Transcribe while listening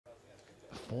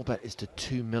4-bet is to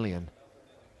 2 million.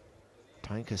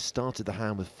 Panka started the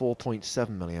hand with 4.7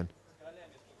 million.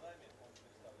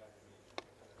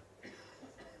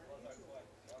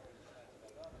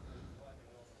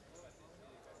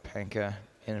 Panka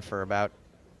in for about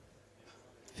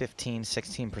 15,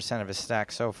 16% of his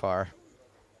stack so far.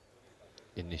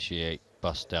 Initiate,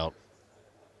 bust out.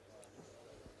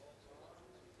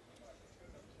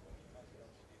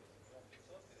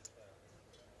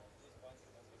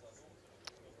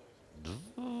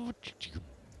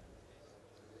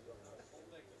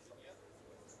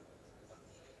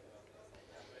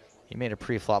 He made a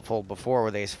pre-flop fold before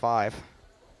with ace-5.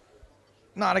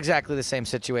 Not exactly the same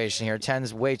situation here.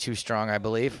 10's way too strong, I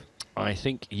believe. I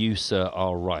think you, sir,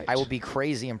 are right. I will be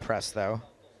crazy impressed, though.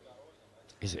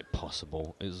 Is it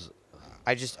possible?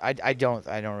 I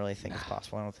don't really think it's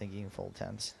possible. I don't think you can fold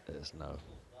 10's. There's no.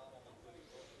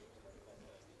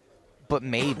 But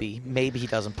maybe he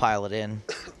doesn't pile it in.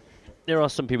 There are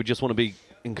some people who just want to be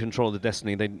in control of the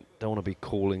destiny. They don't want to be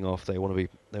calling off. They want to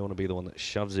be the one that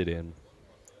shoves it in.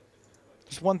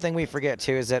 Just one thing we forget,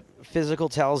 too, is that physical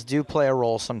tells do play a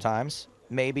role sometimes.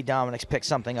 Maybe Dominik's picked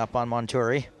something up on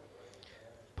Montouri.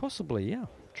 Possibly, yeah.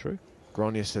 True.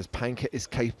 Grania says Panka is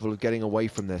capable of getting away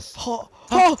from this. Oh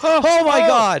my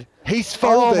God! He's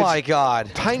folded. Oh, my God.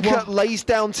 Panka lays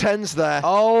down 10s there.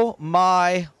 Oh,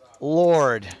 my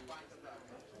Lord.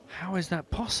 How is that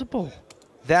possible?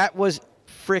 That was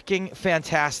freaking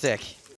fantastic.